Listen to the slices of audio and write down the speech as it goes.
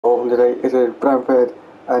Home today is at Brentford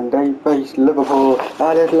and they face Liverpool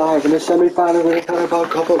and it's live in the semi-final of the Carabao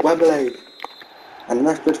Cup at Wembley. And the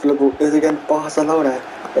next match for Liverpool is against Barcelona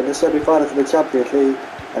in the semi-finals of the Champions League,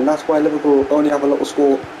 and that's why Liverpool only have a little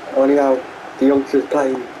score, only now the youngsters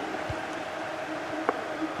playing.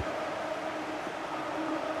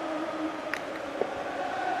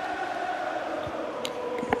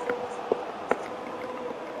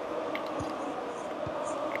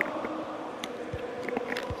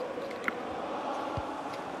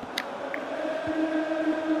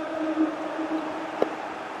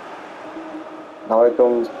 Now it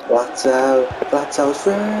comes Latso's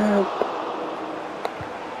through!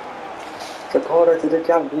 Supporter to the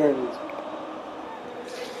champions!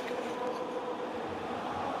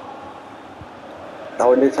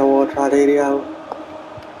 Now it's towards Radidio.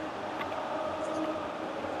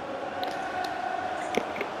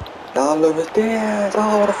 Now Luis Diaz,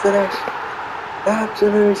 oh what a finish!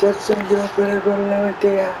 Absolutely sensational finish from Luis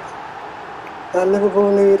Diaz! And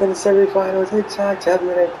Liverpool lead in the semi-finals inside 10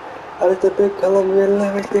 minutes, and it's the big Colombian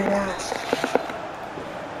Luis Diaz!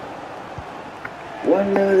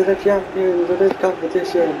 1-0 to the champions of this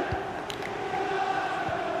competition.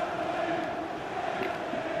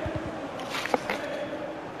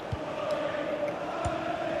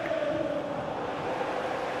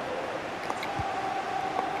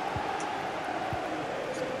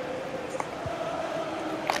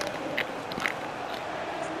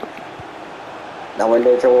 Now in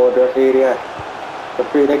there toward Rafinha.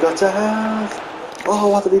 Rafinha got to half. Oh,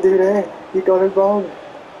 what did he do there? He got it wrong.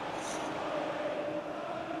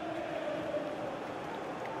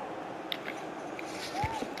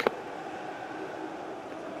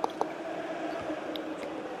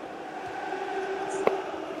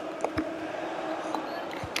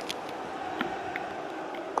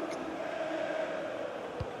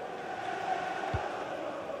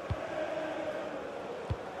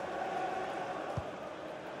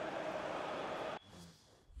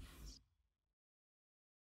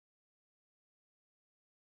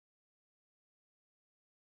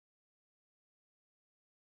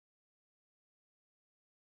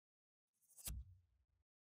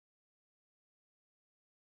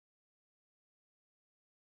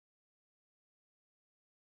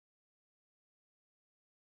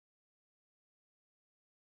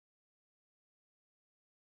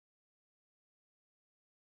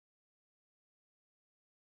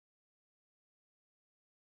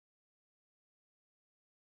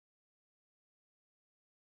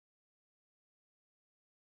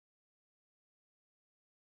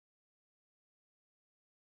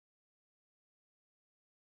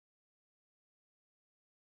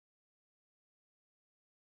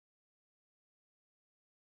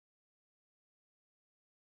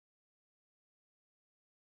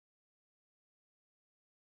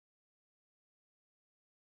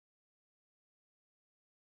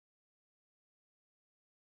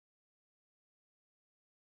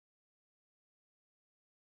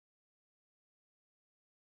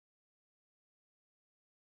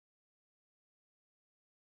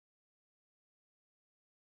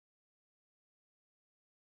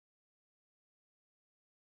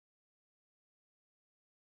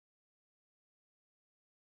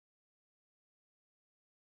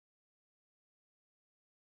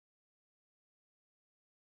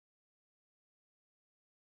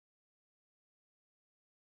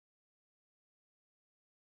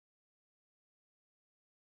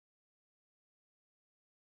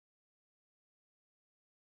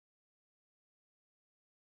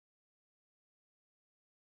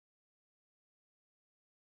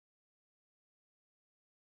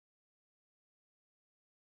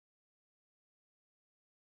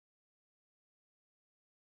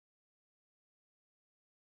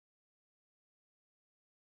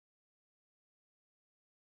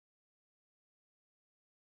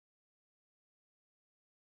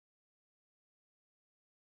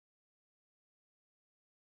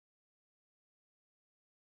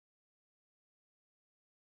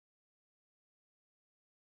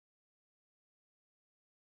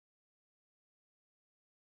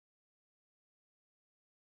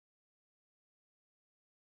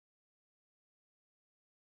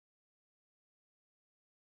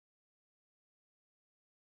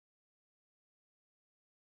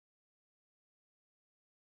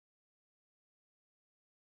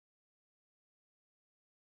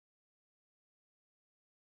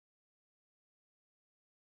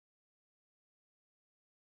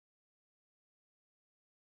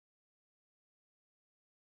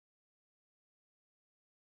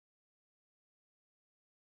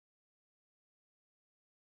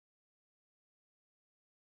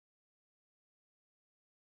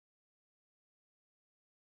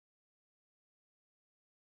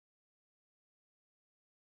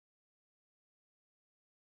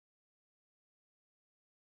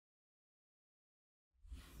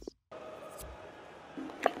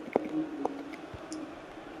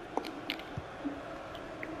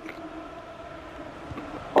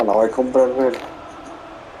 Oh no, I come Brentford.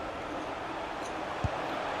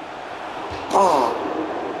 Oh!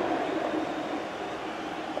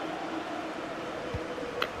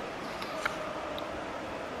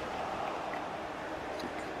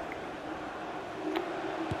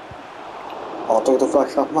 Oh, took the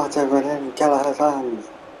flash off Matip and then Kelleher's hands.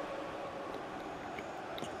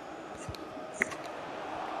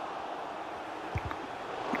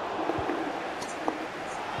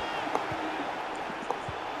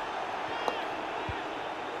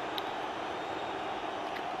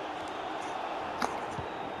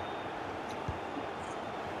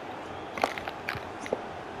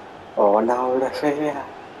 Oh, now the fear.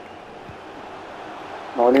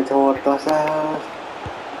 Only toward ourselves.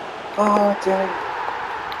 Oh, Jay.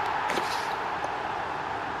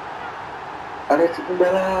 And it's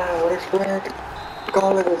Miller, what is great.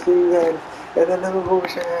 Goal of the season in the Liverpool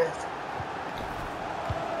shirt.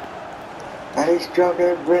 And he's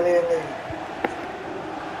jogging brilliantly.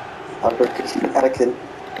 After Christian Eriksen,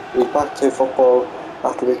 who's back to football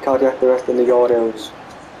after his cardiac arrest in the Euros.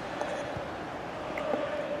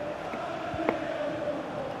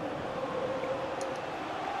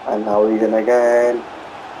 And now he's in again.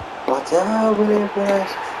 Watch out, William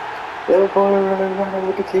Flash. Liverpool are running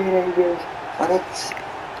with the teenagers. And it's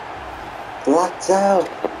Watch out.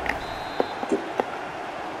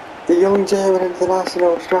 The young German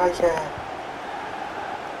international striker,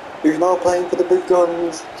 who's now playing for the big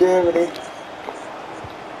guns, Germany.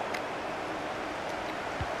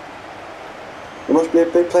 It must be a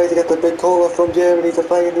big play to get the big call up from Germany to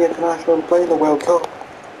play in the international and play in the World Cup.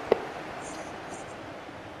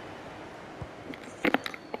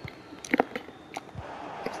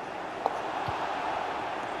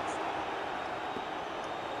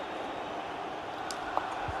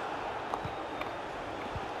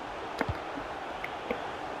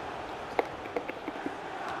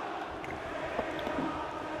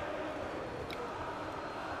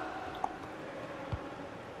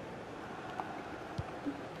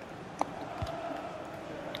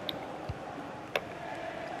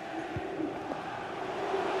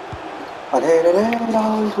 And here it is,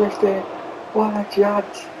 oh, he's missed it. What a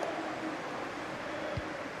chance.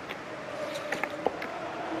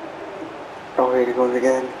 Oh, here he goes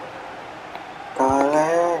again.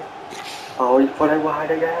 Carly. Oh, he's put it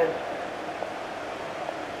wide again.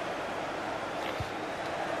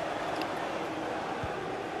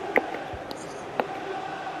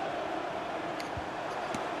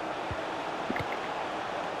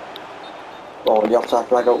 Oh, the offside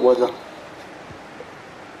flag up was up.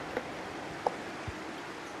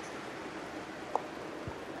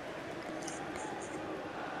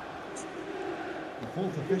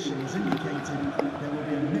 Fourth official has indicated there will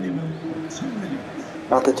be a minimum of 2 minutes.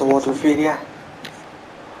 Nothing towards Rafinha.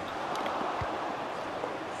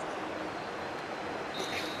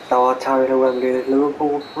 Now our time in Wembley is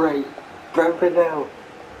Liverpool 3, Brentford 0.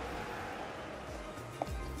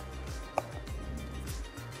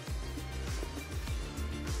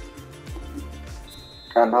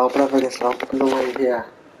 And now Brentford is up on the way here.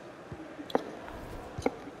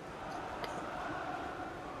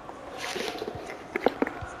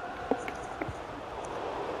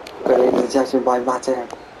 Brilliant interception by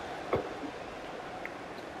Matip.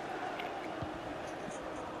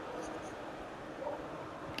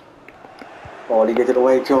 Oh, he gets it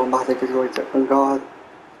away, Joe Matip is going to on guard.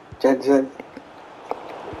 Jensen.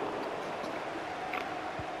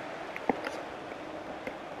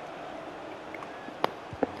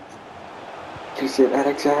 Christian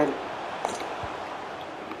Eriksen.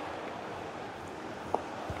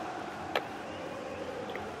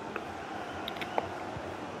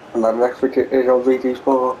 And the next wicket is on VT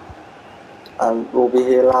Sport, and we'll be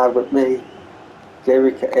here live with me,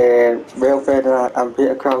 Jamie, Real Ferdinand and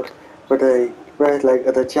Peter Crouch for the first leg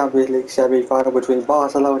of the Champions League semi-final between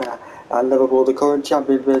Barcelona and Liverpool, the current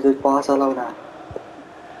champions versus Barcelona.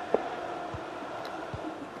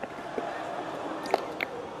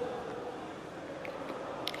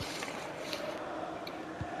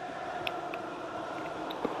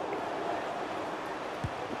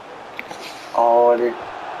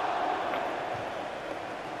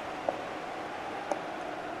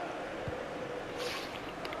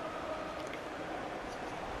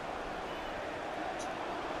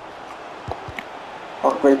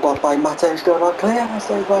 Oh, great block by Matip, still not clear,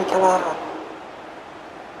 saved by Kelleher.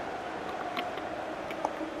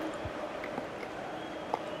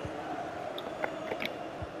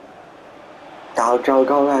 Now Joe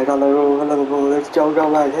Gomez on the roof of Liverpool, it's Joe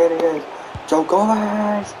Gomez, here he is, Joe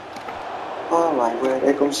Gomez! Oh my word,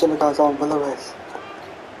 here comes Simicars on for Lewis.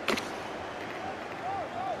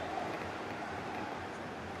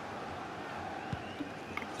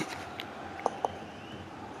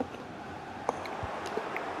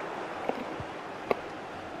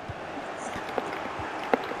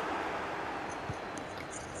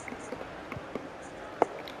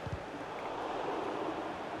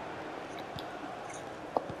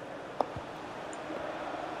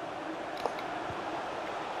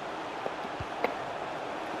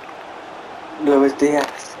 Luis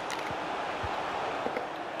Diaz.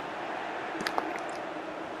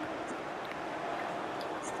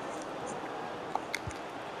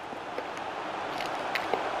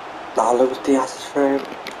 Oh, Luis Diaz is through.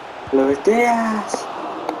 Luis Diaz!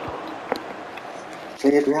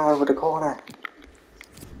 Cleared me out over the corner.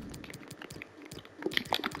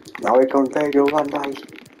 Now here comes Virgil van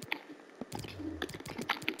Dijk.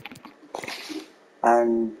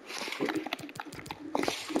 And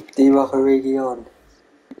Divock Origi on.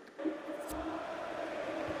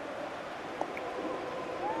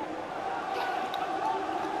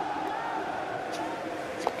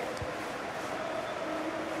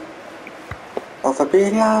 Oh,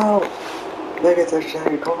 Fabinho! Look at the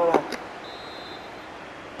shady corner.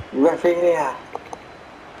 Rafinha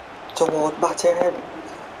toward Martin.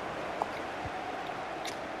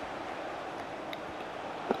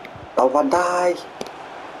 Oh, Van Dijk.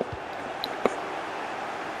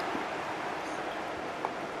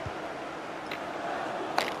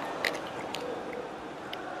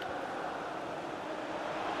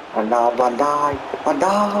 And now Van Dijk. Van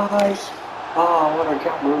Dijk. Oh, what a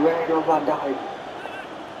jump from Virgil van Dijk.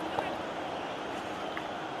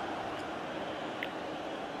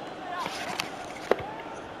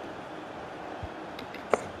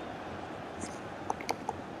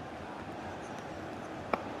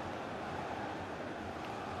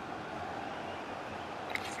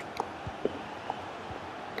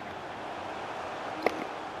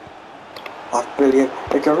 That's brilliant.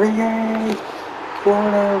 It's Origi.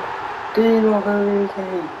 4-0. Divock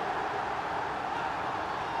Origi.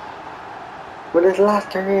 With his last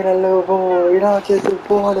career at Liverpool, just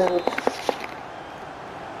important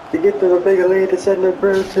to get to the bigger lead to send them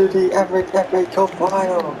through to the FA Cup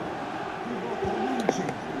final.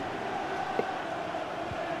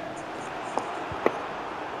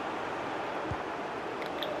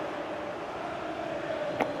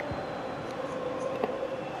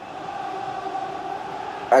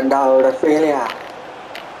 And now the failure.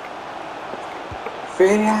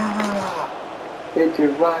 It's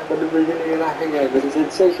right from the beginning of that game with a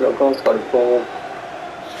sensational goal scoring form.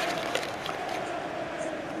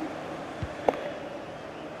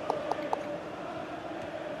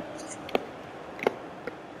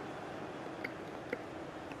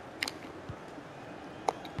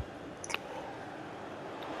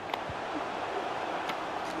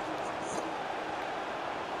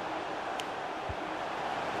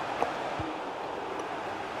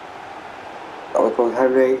 That was called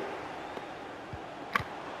Henry.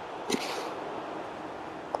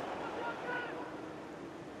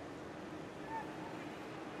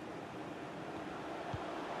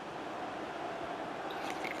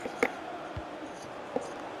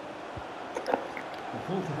 The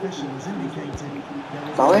fourth official has indicated there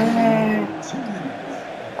will Go be in. 2 minutes of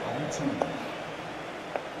added time.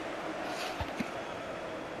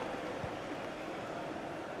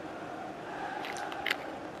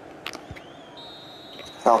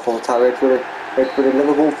 Southall Tower, it's for the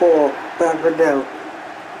Liverpool 4, Bamford 0.